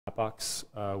Mapbox.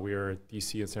 We're a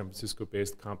DC and San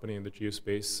Francisco-based company in the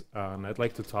geospace. I'd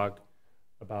like to talk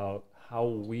about how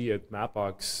we at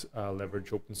Mapbox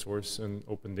leverage open source and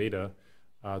open data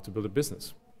to build a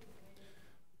business.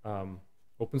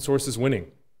 Open source is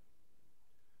winning.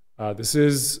 This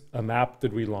is a map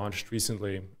that we launched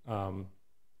recently. We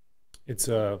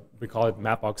call it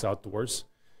Mapbox Outdoors.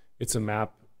 It's a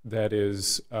map that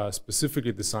is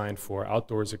specifically designed for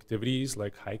outdoors activities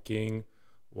like hiking,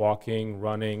 walking,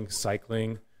 running,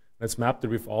 cycling. That's a map that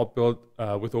we've all built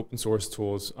with open source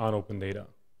tools on open data.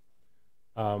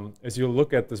 As you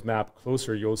look at this map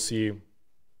closer, you'll see,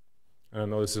 I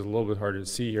know this is a little bit harder to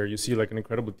see here, you see like an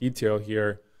incredible detail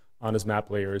here on his map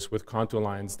layers with contour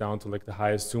lines down to like the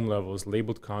highest zoom levels,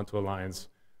 labeled contour lines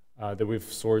that we've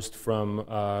sourced from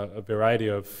a variety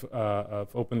of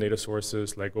open data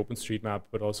sources like OpenStreetMap,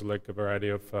 but also like a variety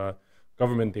of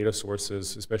government data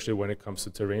sources, especially when it comes to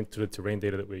the terrain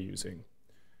data that we're using.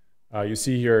 You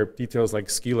see here details like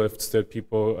ski lifts that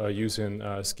people use in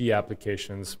ski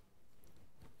applications.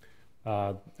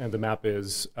 And the map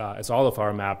is, as all of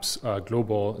our maps,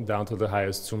 global down to the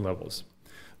highest zoom levels.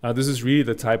 This is really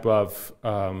the type of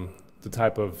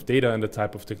data and the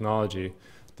type of technology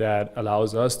that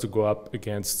allows us to go up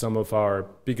against some of our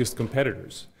biggest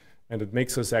competitors. And it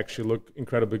makes us actually look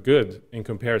incredibly good in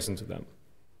comparison to them.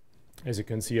 As you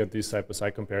can see at these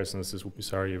side-by-side comparisons, this would be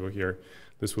Sarajevo here.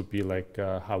 This would be like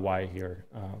Hawaii here,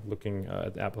 looking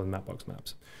at Apple and Mapbox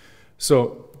maps.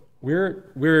 So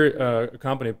we're a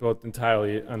company built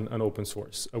entirely on open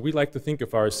source. We like to think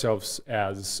of ourselves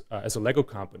as a Lego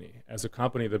company, as a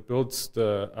company that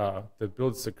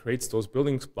creates those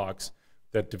building blocks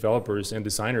that developers and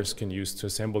designers can use to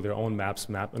assemble their own maps,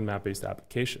 and map-based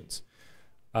applications.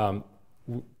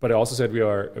 But I also said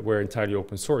we're entirely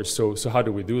open source. So how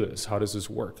do we do this? How does this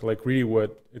work? Like really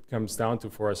what it comes down to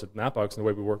for us at Mapbox and the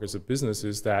way we work as a business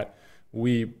is that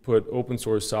we put open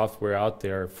source software out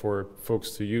there for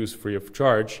folks to use free of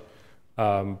charge,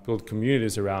 build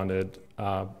communities around it,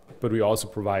 but we also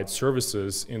provide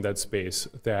services in that space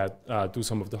that do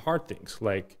some of the hard things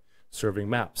like serving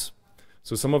maps.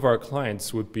 So some of our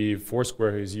clients would be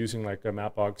Foursquare, who's using like a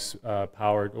Mapbox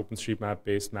powered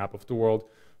OpenStreetMap-based map of the world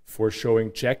for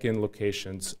showing check-in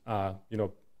locations.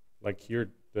 Like here,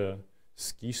 the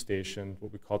ski station,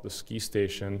 what we call the ski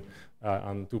station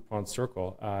on DuPont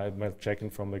Circle. It might check in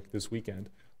from like this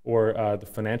weekend. Or the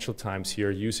Financial Times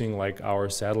here using like our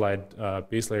satellite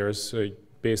base layers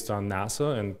based on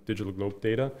NASA and digital globe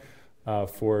data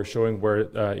for showing where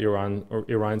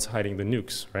Iran's hiding the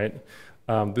nukes, right?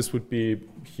 This would be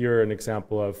here an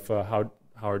example of how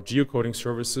our geocoding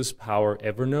services power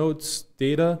Evernote's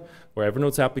data or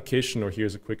Evernote's application, or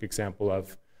here's a quick example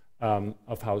of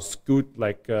how Scoot,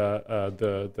 like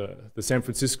the San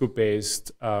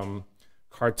Francisco-based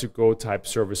car-to-go type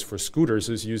service for scooters,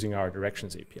 is using our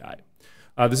Directions API.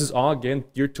 This is all, again,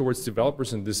 geared towards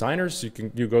developers and designers.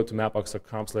 You go to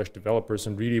mapbox.com/developers,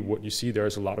 and really what you see there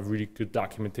is a lot of really good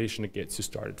documentation that gets you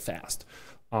started fast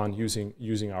on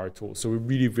using our tools. So we're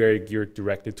really very geared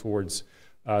directly towards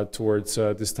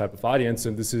this type of audience,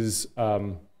 and this is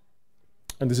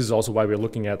also why we're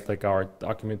looking at like our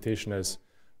documentation as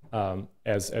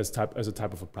a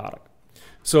type of a product.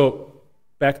 So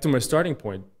back to my starting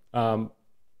point.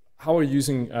 How are you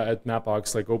using at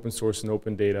Mapbox like open source and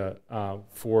open data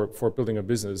for building a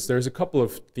business? There's a couple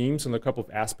of themes and a couple of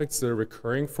aspects that are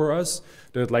recurring for us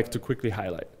that I'd like to quickly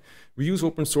highlight. We use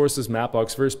open source as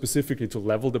Mapbox very specifically to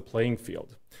level the playing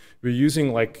field. We're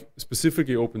using like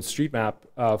specifically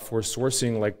OpenStreetMap for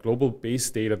sourcing like global base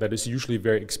data that is usually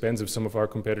very expensive. Some of our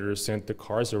competitors send the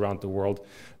cars around the world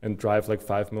and drive like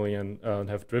 5 million, and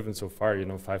have driven so far,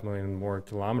 5 million more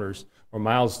kilometers or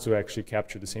miles to actually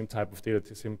capture the same type of data,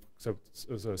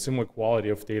 a similar quality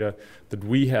of data that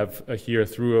we have here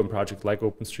through a project like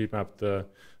OpenStreetMap, the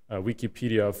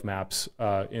Wikipedia of maps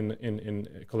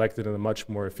collected in a much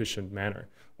more efficient manner.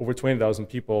 Over 20,000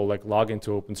 people like log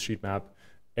into OpenStreetMap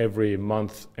every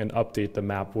month and update the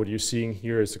map. What you're seeing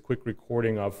here is a quick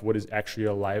recording of what is actually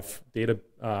a live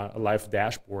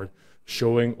dashboard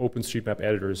showing OpenStreetMap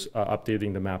editors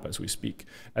updating the map as we speak.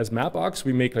 As Mapbox,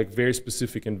 we make like very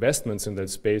specific investments in that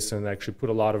space and actually put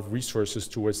a lot of resources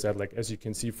towards that. Like as you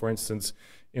can see, for instance,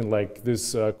 in like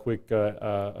this quick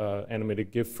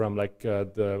animated GIF from like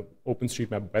the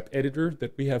OpenStreetMap web editor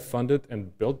that we have funded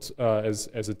and built as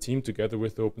a team together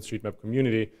with the OpenStreetMap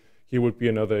community. Here would be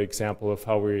another example of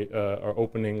how we are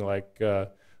opening like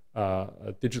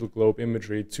digital globe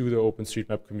imagery to the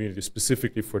OpenStreetMap community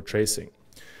specifically for tracing.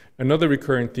 Another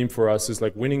recurring theme for us is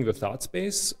like winning the thought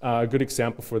space. A good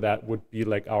example for that would be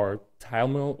like our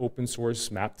TileMill open source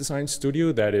map design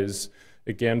studio that is,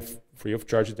 again, free of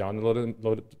charge. You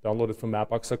download it from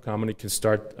Mapbox.com, and you can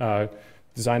start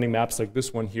designing maps like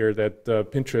this one here that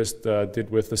Pinterest did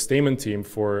with the Stamen team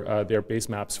for their base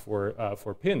maps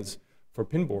for pins, for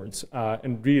pin boards.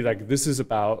 And really, like, this is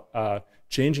about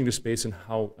changing the space and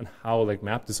how like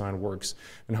map design works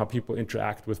and how people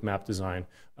interact with map design.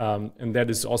 And that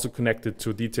is also connected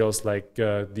to details like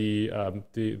the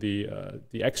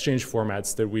exchange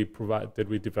formats that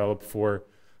we develop for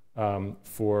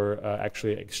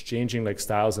actually exchanging like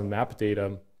styles and map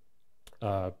data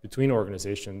between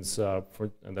organizations.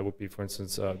 And that would be, for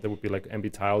instance, that would be like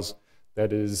MB Tiles,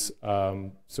 that is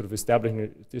sort of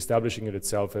establishing it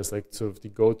itself as like sort of the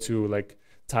go-to like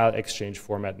tile exchange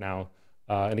format now.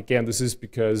 And again, this is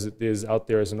because it is out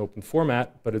there as an open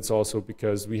format, but it's also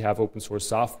because we have open source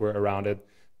software around it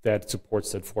that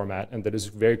supports that format and that is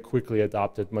very quickly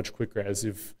adopted, much quicker than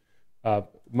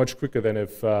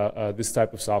if this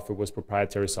type of software was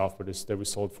proprietary software that we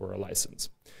sold for a license.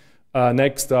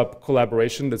 Next up,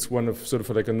 collaboration. That's one of sort of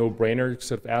like a no-brainer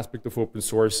sort of aspect of open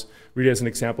source. Really, as an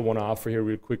example, I want to offer here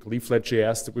real quick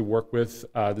Leaflet.js that we work with.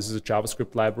 This is a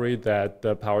JavaScript library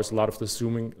that powers a lot of the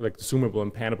zoomable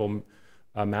and panable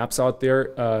maps out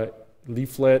there.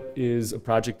 Leaflet is a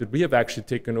project that we have actually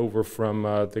taken over from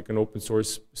like an open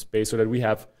source space, so that we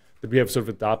have sort of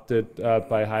adopted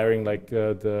by hiring like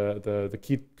the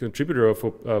key contributor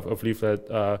of Leaflet,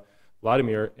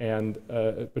 Vladimir. And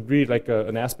but really, like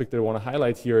an aspect that I want to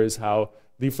highlight here is how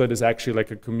Leaflet is actually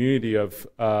like a community of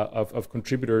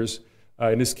contributors.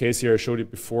 In this case here, I showed you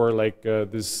before, like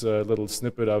this little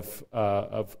snippet of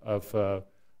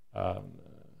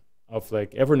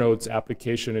like Evernote's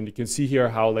application, and you can see here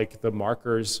how like the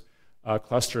markers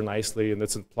cluster nicely, and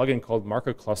that's a plugin called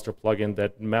Marker Cluster plugin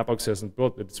that Mapbox hasn't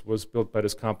built. It was built by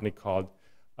this company called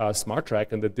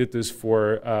SmartTrack, and that did this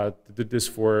for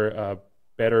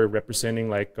better representing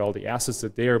like all the assets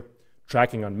that they're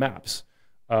tracking on maps.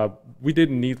 We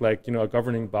didn't need like a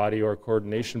governing body or a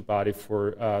coordination body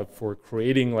for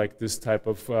creating like this type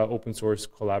of open source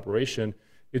collaboration.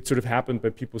 It sort of happened by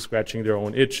people scratching their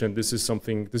own itch, and this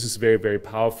is very, very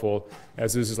powerful,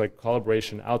 as this is like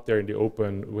collaboration out there in the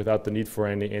open without the need for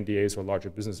any NDAs or larger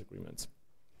business agreements.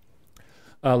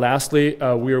 Lastly,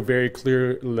 we are very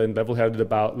clear and level-headed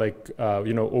about like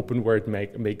open where it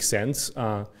makes sense.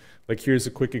 Like here's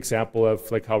a quick example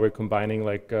of like how we're combining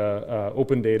like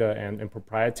open data and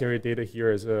proprietary data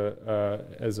here as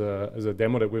a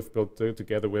demo that we've built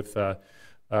together with the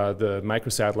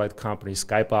microsatellite company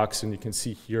Skybox. And you can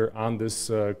see here on this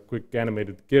quick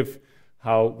animated GIF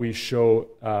how we show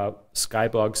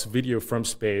Skybox video from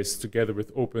space together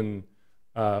with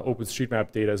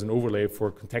OpenStreetMap data as an overlay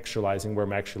for contextualizing where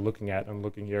I'm actually looking at. I'm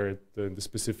looking here at the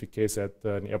specific case at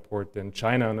an airport in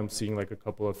China, and I'm seeing like a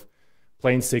couple of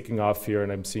planes taking off here,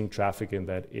 and I'm seeing traffic in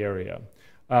that area.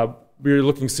 We're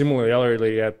looking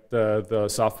similarly at the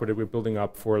software that we're building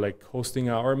up for like hosting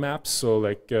our maps. So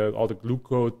like all the glue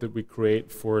code that we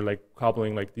create for like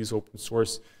cobbling like these open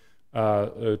source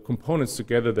components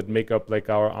together that make up like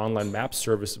our online map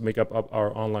service,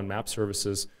 our online map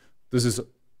services. This is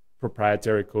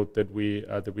proprietary code that we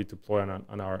deploy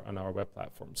on our web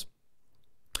platforms.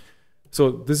 So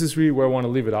this is really where I want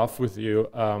to leave it off with you.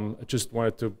 I just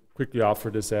wanted to quickly offer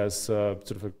this as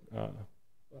sort of a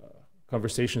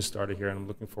conversation starter here, and I'm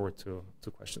looking forward to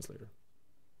questions later.